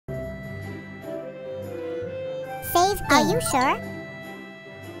Save game. Are you sure?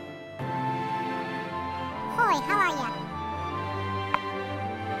 Hoi, how are ya?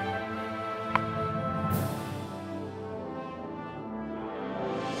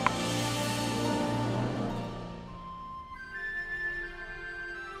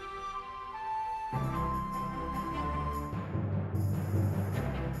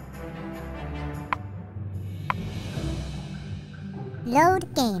 Load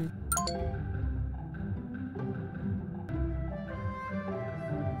game.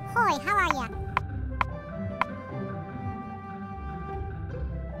 Hoi, how are ya?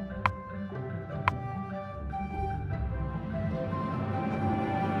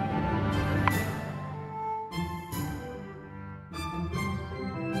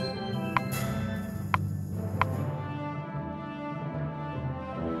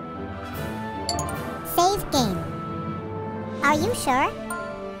 Save game. Are you sure?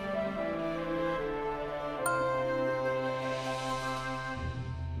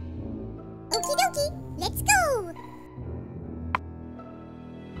 Okie dokie, let's go!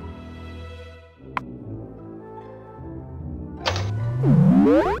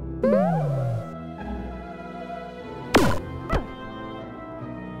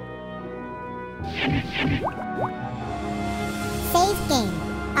 Save game.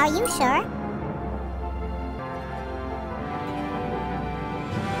 Are you sure?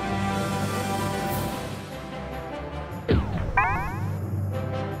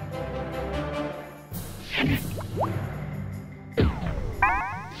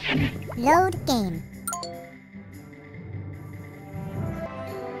 Load game.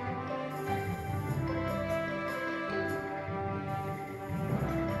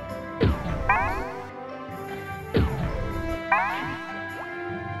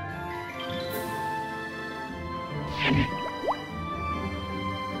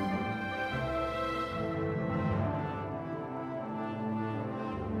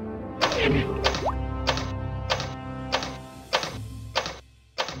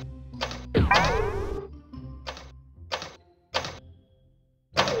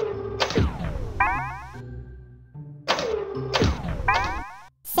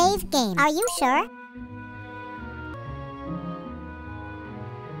 Save game. Are you sure?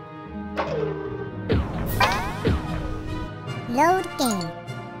 Load game.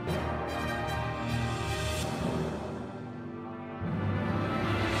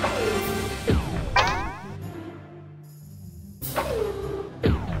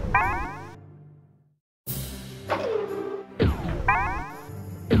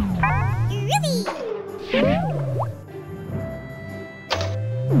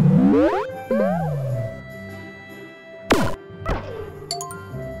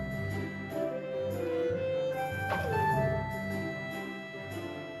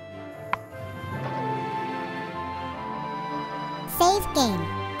 Save game.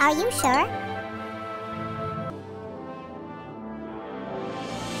 Are you sure?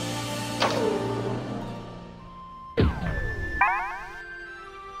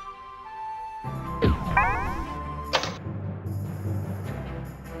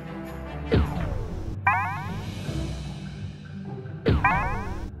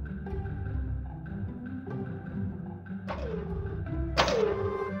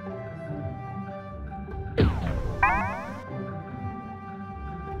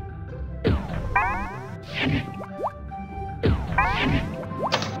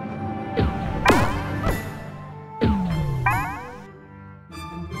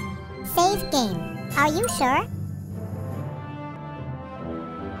 Save game. Are you sure?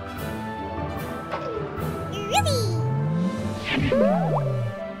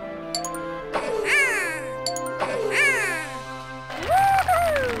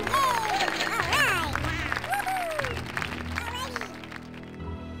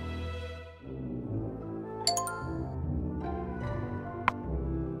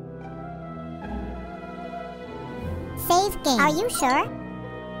 Save game. Are you sure?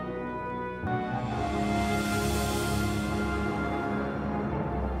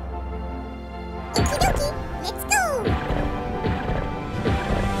 Okie dokie, let's go!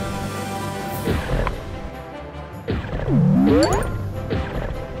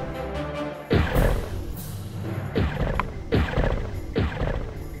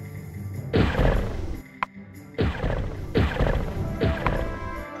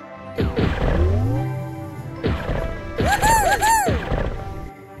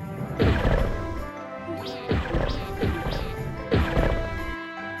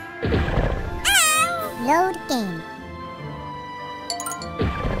 Load game.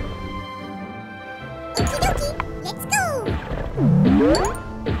 Okie dokie, let's go!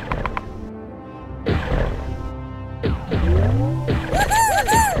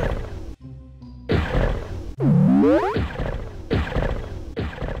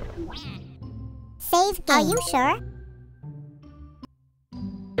 game. Are you sure?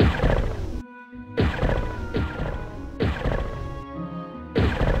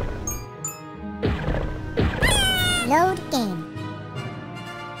 Load game.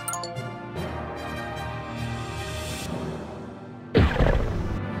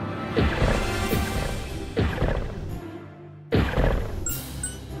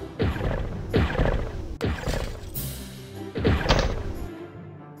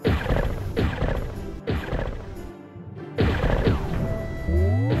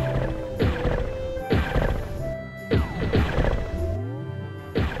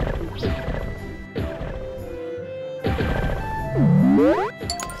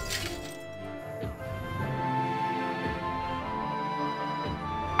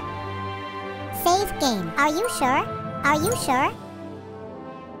 Save game. Are you sure? Are you sure?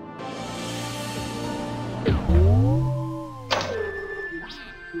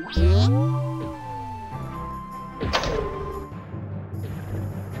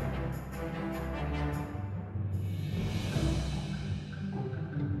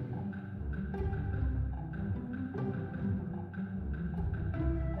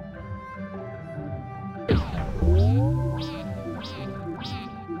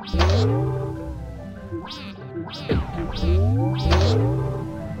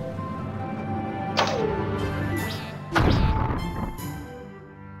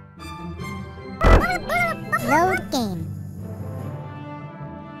 Load game.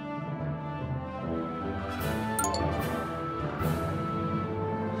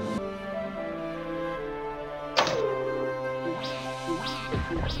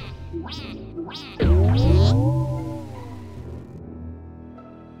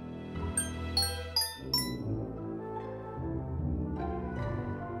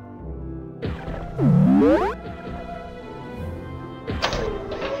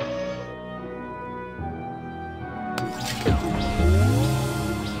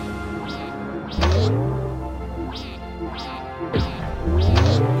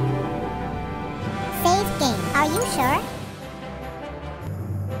 Save game. Are you sure?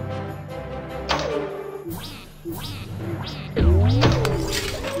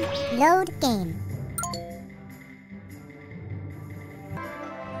 Load game.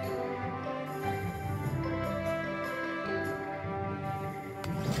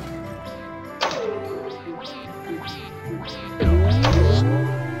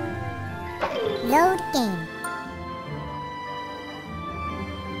 Load game.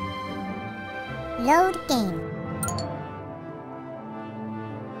 Load game.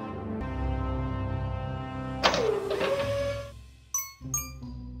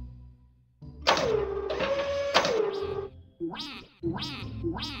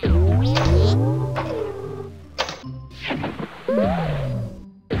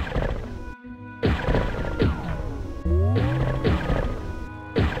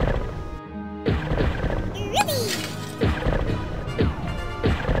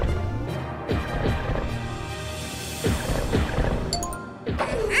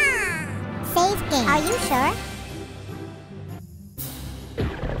 Save game. Are you sure?